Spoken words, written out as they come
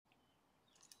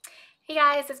Hey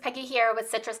guys, it's Peggy here with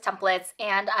Citrus Templates,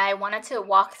 and I wanted to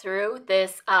walk through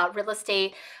this real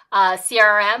estate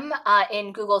CRM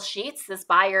in Google Sheets, this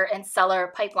buyer and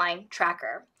seller pipeline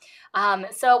tracker.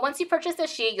 So once you purchase this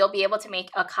sheet, you'll be able to make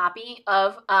a copy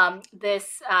of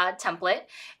this template.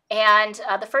 And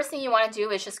the first thing you want to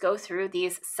do is just go through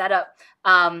these setup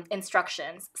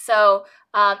instructions. So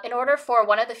in order for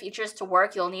one of the features to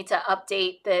work, you'll need to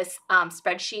update this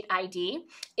spreadsheet ID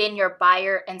in your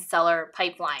buyer and seller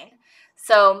pipeline.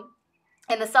 So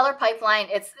in the seller pipeline,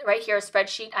 it's right here,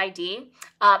 spreadsheet ID,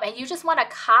 and you just want to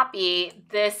copy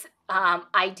this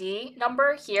ID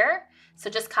number here.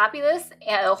 So just copy this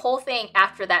and the whole thing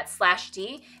after that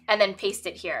 /D and then paste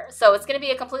it here. So it's going to be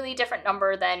a completely different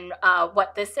number than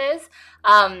what this is.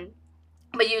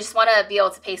 But you just want to be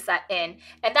able to paste that in.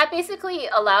 And that basically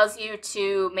allows you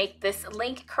to make this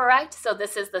link correct. So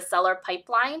this is the seller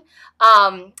pipeline.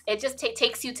 It just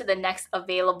takes you to the next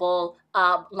available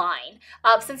line.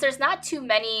 Since there's not too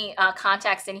many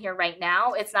contacts in here right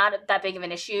now, it's not that big of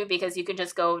an issue because you can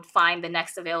just go find the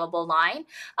next available line.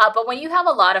 But when you have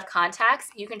a lot of contacts,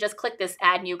 you can just click this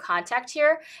add new contact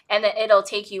here, and then it'll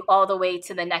take you all the way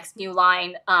to the next new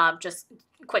line just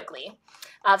quickly.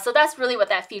 So that's really what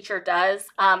that feature does.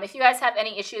 If you guys have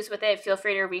any issues with it, feel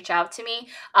free to reach out to me.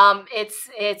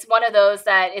 It's one of those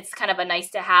that it's kind of a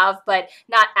nice to have, but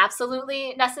not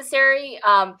absolutely necessary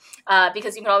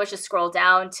because you can always just scroll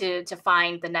down to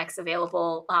find the next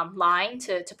available line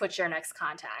to put your next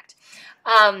contact.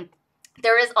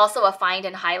 There is also a find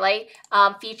and highlight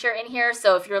feature in here.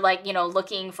 So if you're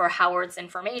looking for Howard's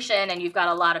information and you've got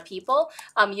a lot of people,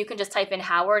 you can just type in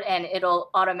Howard and it'll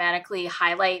automatically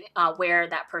highlight where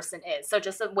that person is. So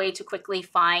just a way to quickly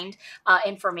find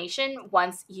information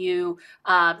once you,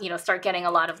 start getting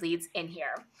a lot of leads in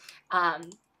here.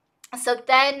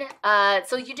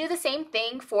 So you do the same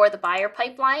thing for the buyer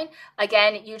pipeline.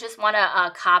 Again, you just want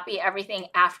to copy everything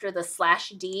after the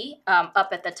 /D up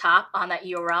at the top on that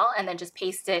URL and then just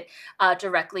paste it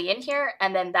directly in here.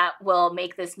 And then that will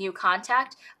make this new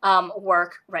contact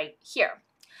work right here.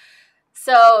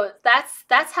 So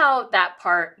that's how that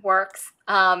part works.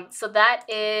 So that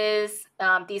is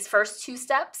these first two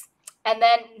steps. And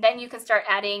then you can start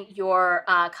adding your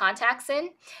contacts in,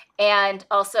 and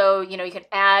also you can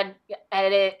add,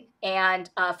 edit, and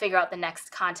figure out the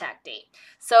next contact date.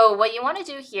 So what you want to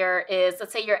do here is,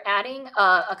 let's say you're adding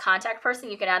a contact person.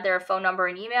 You can add their phone number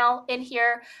and email in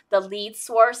here, the lead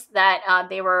source that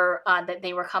they were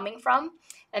coming from,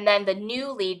 and then the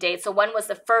new lead date. So when was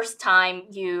the first time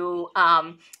you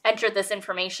entered this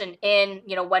information in?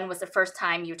 When was the first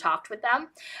time you talked with them?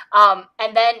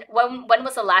 And then when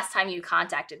was the last time you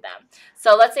contacted them?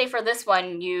 So let's say for this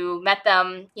one, you met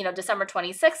them, December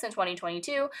 26th in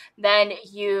 2022. Then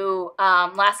you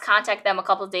last contact them a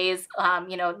couple of days,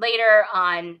 later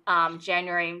on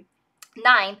January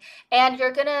 9, and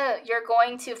you're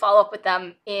going to follow up with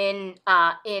them in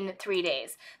 3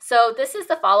 days. So this is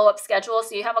the follow-up schedule.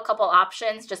 So you have a couple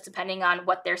options just depending on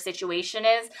what their situation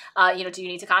is. Do you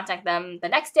need to contact them the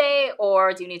next day,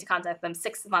 or do you need to contact them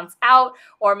 6 months out,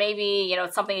 or maybe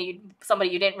it's somebody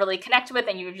you didn't really connect with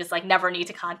and you just never need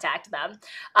to contact them.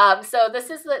 So this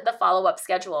is the follow-up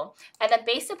schedule, and then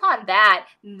based upon that,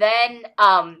 then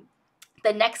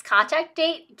the next contact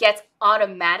date gets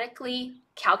automatically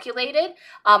calculated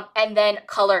and then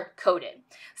color coded.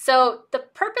 So the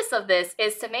purpose of this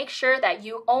is to make sure that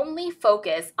you only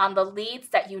focus on the leads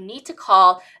that you need to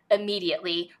call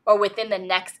immediately or within the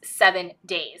next 7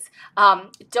 days.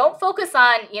 Don't focus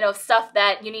on stuff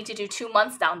that you need to do 2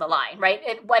 months down the line, right?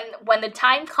 When the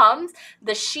time comes,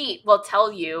 the sheet will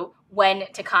tell you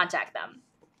when to contact them.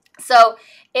 So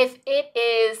if it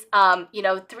is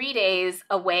 3 days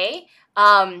away,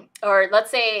 or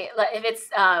let's say if it's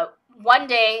 1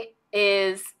 day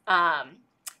is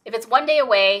if it's 1 day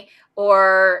away,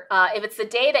 or if it's the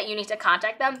day that you need to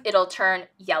contact them, it'll turn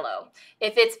yellow.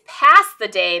 If it's past the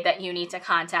day that you need to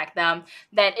contact them,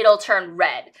 then it'll turn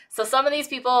red. So some of these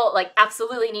people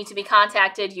absolutely need to be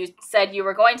contacted. You said you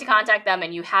were going to contact them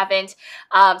and you haven't.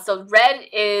 So red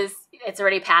is it's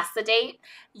already past the date.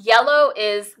 Yellow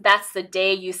is that's the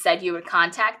day you said you would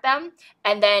contact them.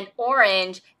 And then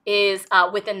orange is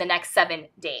within the next 7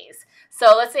 days.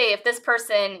 So let's say if this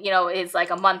person, is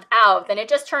a month out, then it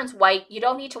just turns white. You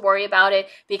don't need to worry about it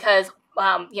because,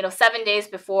 7 days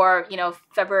before,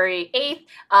 February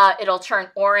 8th, it'll turn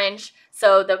orange.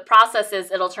 So the process is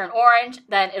it'll turn orange,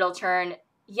 then it'll turn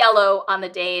yellow on the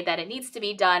day that it needs to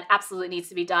be done, absolutely needs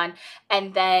to be done,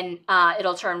 and then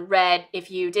it'll turn red if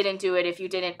you didn't do it, if you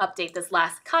didn't update this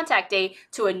last contact date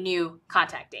to a new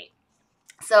contact date.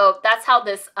 So that's how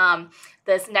this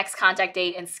next contact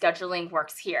date and scheduling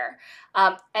works here.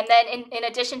 And then in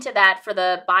addition to that, for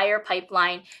the buyer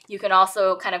pipeline, you can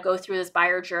also kind of go through this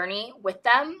buyer journey with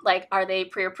them. Like, are they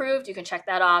pre-approved? You can check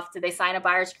that off. Did they sign a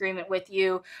buyer's agreement with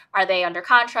you? Are they under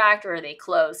contract, or are they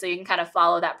closed? So you can kind of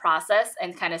follow that process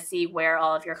and kind of see where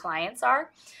all of your clients are.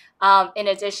 In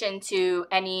addition to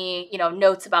any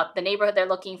notes about the neighborhood they're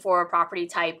looking for, property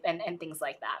type, and things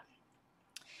like that.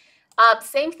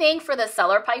 Same thing for the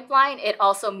seller pipeline. It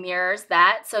also mirrors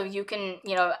that, so you can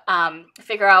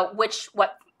figure out what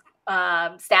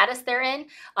status they're in.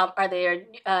 Are they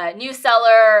a new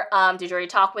seller? Did you already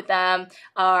talk with them?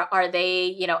 Are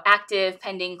they active,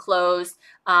 pending, closed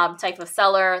type of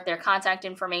seller? Their contact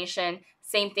information.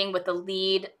 Same thing with the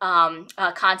lead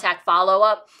contact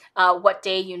follow-up. What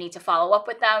day you need to follow up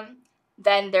with them.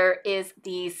 Then there is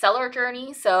the seller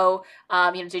journey. So,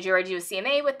 did you already do a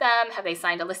CMA with them? Have they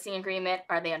signed a listing agreement?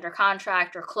 Are they under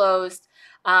contract or closed?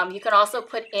 You can also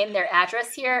put in their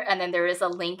address here, and then there is a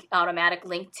link, automatic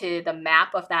link to the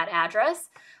map of that address.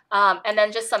 And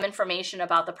then just some information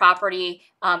about the property,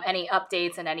 any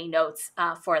updates and any notes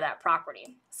for that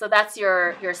property. So that's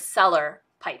your seller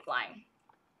pipeline.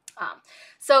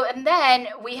 And then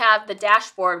we have the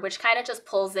dashboard, which kind of just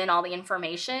pulls in all the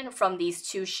information from these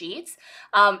two sheets.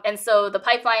 And so the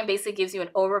pipeline basically gives you an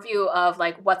overview of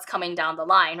like what's coming down the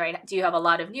line, right? Do you have a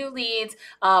lot of new leads,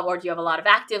 or do you have a lot of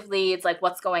active leads? Like,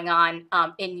 what's going on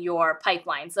in your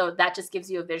pipeline? So that just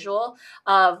gives you a visual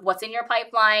of what's in your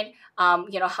pipeline,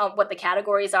 what the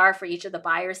categories are for each of the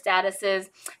buyer statuses,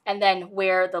 and then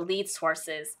where the lead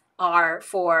sources are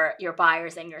for your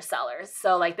buyers and your sellers.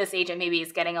 So like, this agent maybe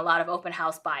is getting a lot of open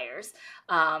house buyers,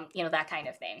 that kind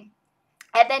of thing.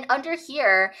 And then under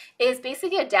here is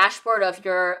basically a dashboard of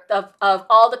of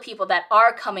all the people that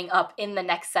are coming up in the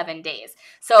next 7 days.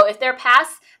 So if they're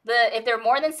if they're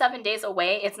more than 7 days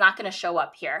away, it's not going to show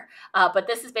up here. But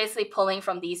this is basically pulling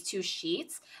from these two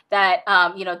sheets that,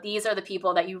 these are the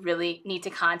people that you really need to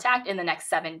contact in the next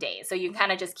 7 days. So you can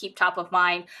kind of just keep top of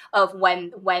mind of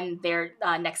when their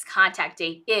next contact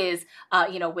date is,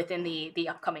 within the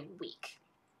upcoming week.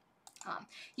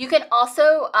 You can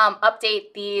also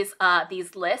update these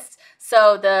lists.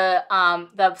 So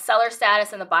the seller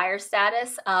status and the buyer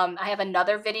status. I have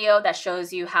another video that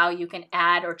shows you how you can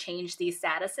add or change these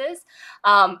statuses.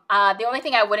 The only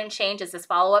thing I wouldn't change is this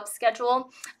follow-up schedule,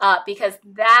 because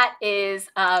that is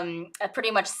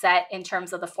pretty much set in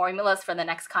terms of the formulas for the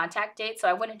next contact date. So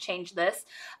I wouldn't change this,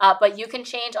 but you can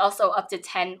change also up to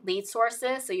 10 lead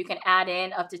sources. So you can add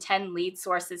in up to 10 lead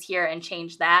sources here and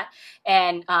change that,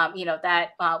 and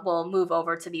that will move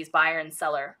over to these buyer and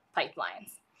seller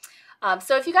pipelines.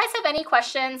 So if you guys have any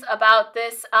questions about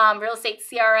this real estate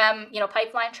CRM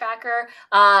pipeline tracker,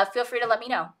 feel free to let me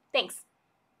know. Thanks.